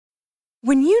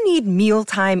When you need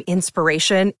mealtime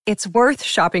inspiration, it's worth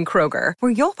shopping Kroger,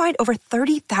 where you'll find over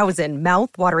 30,000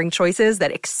 mouth-watering choices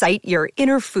that excite your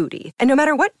inner foodie. And no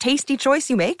matter what tasty choice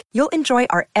you make, you'll enjoy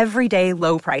our everyday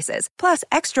low prices, plus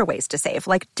extra ways to save,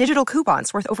 like digital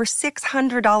coupons worth over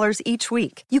 $600 each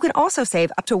week. You can also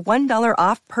save up to $1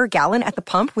 off per gallon at the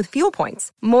pump with fuel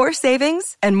points. More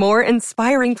savings and more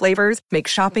inspiring flavors make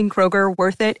shopping Kroger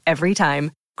worth it every time.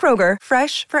 Kroger,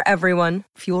 fresh for everyone.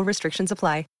 Fuel restrictions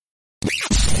apply.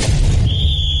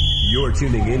 You're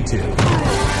tuning into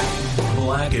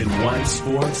Black and White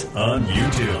Sports on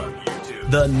YouTube.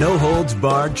 The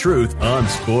no-holds-barred truth on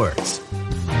sports.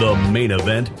 The main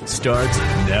event starts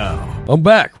now. I'm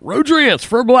back. Rodrance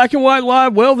for Black and White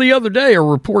Live. Well, the other day, a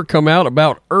report come out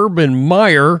about Urban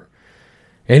Meyer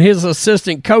and his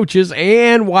assistant coaches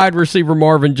and wide receiver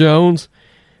Marvin Jones,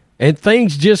 and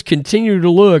things just continue to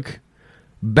look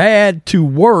bad to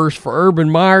worse for Urban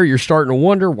Meyer. You're starting to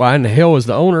wonder why in the hell is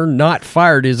the owner not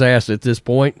fired his ass at this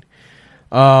point.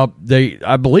 I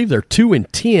believe they're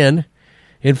 2-10.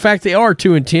 In fact, they are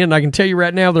 2-10. I can tell you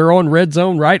right now, they're on Red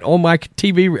Zone right on my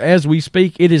TV as we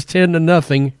speak. It is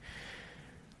 10-0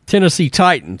 Tennessee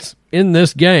Titans in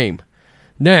this game.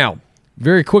 Now,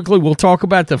 very quickly, we'll talk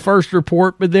about the first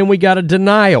report, but then we got a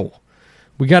denial.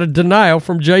 We got a denial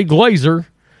from Jay Glazer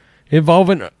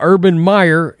involving Urban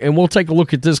Meyer, and we'll take a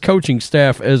look at this coaching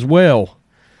staff as well.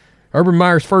 Urban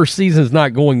Meyer's first season is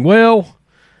not going well.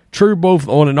 True both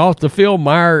on and off the field.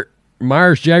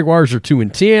 Meyer's Jaguars are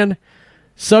 2-10.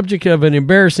 Subject of an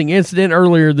embarrassing incident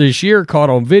earlier this year, caught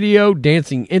on video,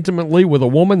 dancing intimately with a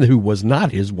woman who was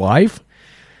not his wife.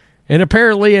 And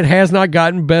apparently it has not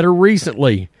gotten better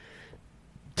recently.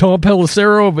 Tom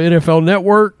Pelissero of NFL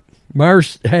Network,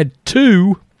 Myers had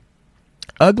 2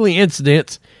 ugly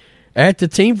incidents at the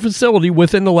team facility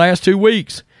within the last 2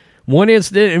 weeks. One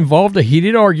incident involved a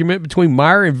heated argument between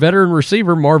Meyer and veteran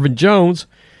receiver Marvin Jones,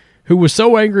 who was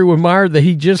so angry with Meyer that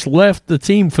he just left the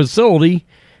team facility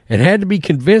and had to be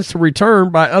convinced to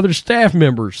return by other staff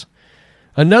members.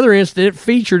 Another incident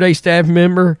featured a staff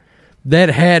member that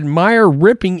had Meyer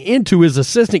ripping into his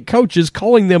assistant coaches,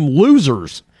 calling them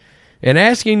losers, and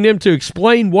asking them to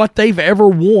explain what they've ever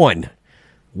won.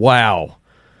 Wow.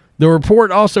 The report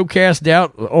also cast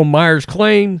doubt on Meyer's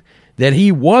claim that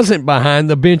he wasn't behind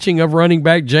the benching of running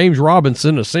back James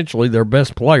Robinson, essentially their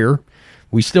best player.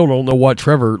 We still don't know what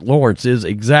Trevor Lawrence is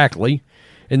exactly.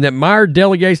 And that Meyer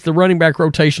delegates the running back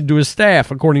rotation to his staff.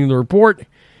 According to the report,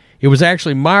 it was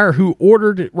actually Meyer who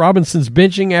ordered Robinson's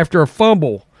benching after a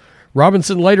fumble.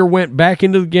 Robinson later went back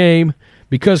into the game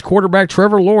because quarterback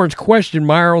Trevor Lawrence questioned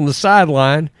Meyer on the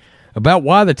sideline about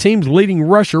why the team's leading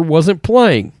rusher wasn't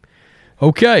playing.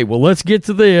 Okay, well, let's get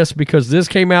to this because this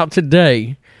came out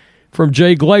today from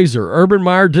Jay Glazer. Urban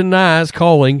Meyer denies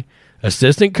calling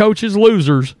assistant coaches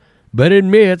losers, but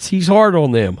admits he's hard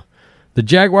on them. The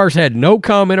Jaguars had no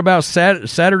comment about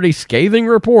Saturday's scathing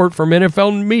report from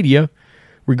NFL media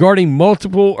regarding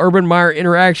multiple Urban Meyer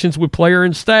interactions with player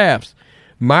and staffs.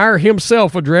 Meyer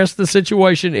himself addressed the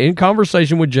situation in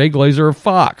conversation with Jay Glazer of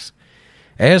Fox.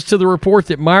 As to the report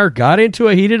that Meyer got into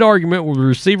a heated argument with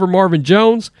receiver Marvin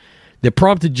Jones that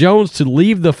prompted Jones to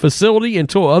leave the facility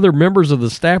until other members of the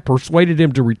staff persuaded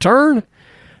him to return,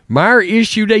 Meyer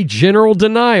issued a general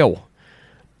denial.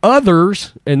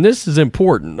 Others, and this is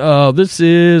important, this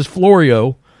is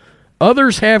Florio,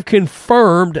 others have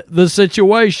confirmed the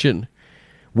situation.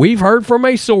 We've heard from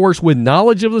a source with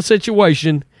knowledge of the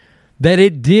situation that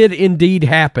it did indeed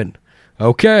happen.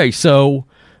 Okay, so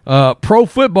Pro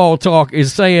Football Talk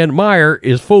is saying Meyer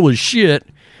is full of shit,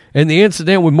 and the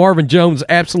incident with Marvin Jones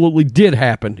absolutely did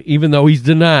happen, even though he's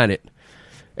denying it.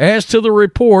 As to the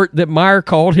report that Meyer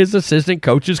called his assistant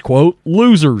coaches, quote,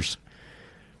 losers,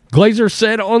 Glazer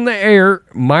said on the air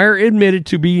Meyer admitted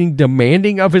to being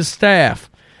demanding of his staff,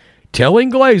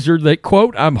 telling Glazer that,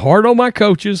 quote, I'm hard on my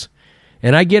coaches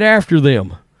and I get after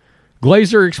them.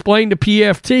 Glazer explained to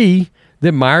PFT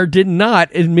that Meyer did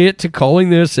not admit to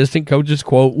calling the assistant coaches,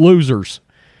 quote, losers.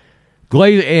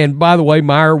 And by the way,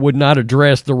 Meyer would not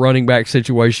address the running back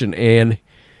situation and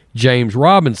James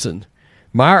Robinson.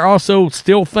 Meyer also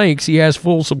still thinks he has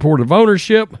full support of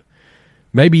ownership.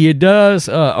 Maybe it does.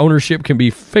 Ownership can be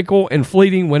fickle and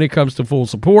fleeting when it comes to full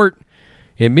support.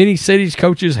 In many cities,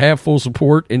 coaches have full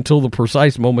support until the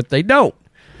precise moment they don't.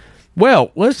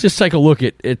 Well, let's just take a look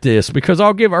at this, because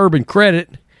I'll give Urban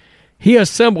credit. He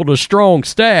assembled a strong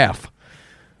staff.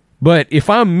 But if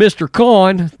I'm Mr.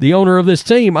 Khan, the owner of this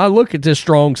team, I look at this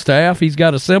strong staff he's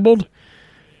got assembled,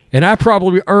 and I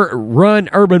probably run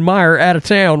Urban Meyer out of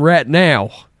town right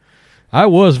now. I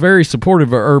was very supportive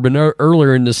of Urban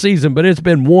earlier in the season, but it's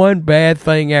been one bad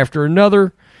thing after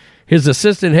another. His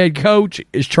assistant head coach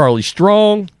is Charlie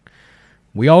Strong.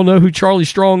 We all know who Charlie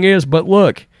Strong is, but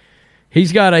look,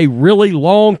 he's got a really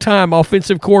long-time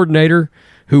offensive coordinator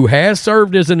who has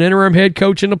served as an interim head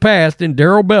coach in the past in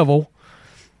Darrell Bevell.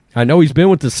 I know he's been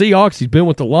with the Seahawks. He's been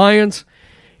with the Lions.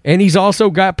 And he's also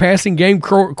got passing game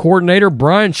coordinator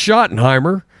Brian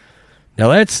Schottenheimer. Now,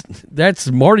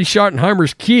 that's Marty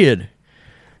Schottenheimer's kid.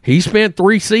 He spent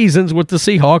 3 seasons with the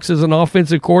Seahawks as an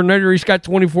offensive coordinator. He's got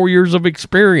 24 years of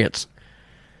experience.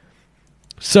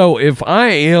 So if I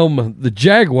am the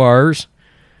Jaguars,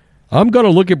 I'm going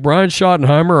to look at Brian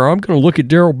Schottenheimer or I'm going to look at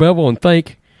Darrell Bevell and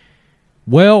think,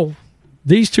 well,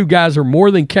 these two guys are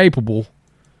more than capable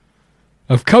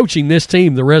of coaching this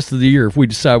team the rest of the year if we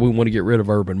decide we want to get rid of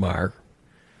Urban Meyer.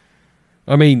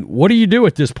 I mean, what do you do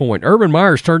at this point? Urban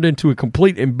Meyer's turned into a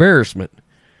complete embarrassment.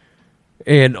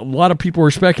 And a lot of people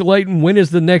are speculating, when is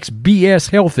the next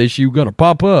BS health issue going to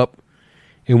pop up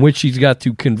in which he's got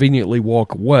to conveniently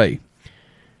walk away?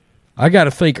 I got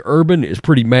to think Urban is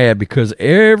pretty mad because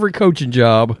every coaching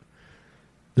job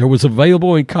that was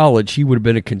available in college he would have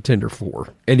been a contender for.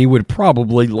 And he would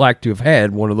probably like to have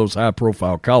had one of those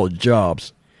high-profile college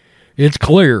jobs. It's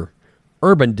clear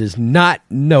Urban does not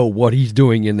know what he's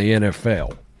doing in the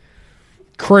NFL.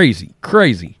 Crazy.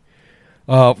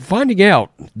 Finding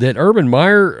out that Urban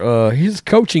Meyer, his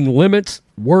coaching limits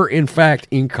were, in fact,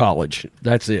 in college.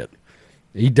 That's it.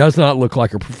 He does not look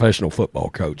like a professional football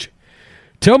coach.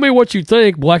 Tell me what you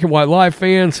think, Black and White Live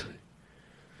fans.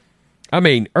 I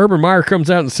mean, Urban Meyer comes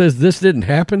out and says this didn't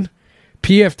happen.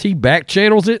 PFT back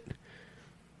channels it.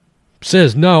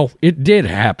 Says, no, it did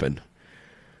happen.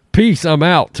 Peace, I'm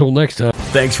out. Till next time.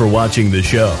 Thanks for watching the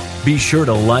show. Be sure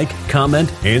to like,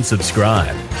 comment, and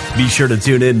subscribe. Be sure to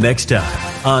tune in next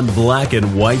time on Black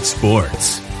and White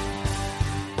Sports.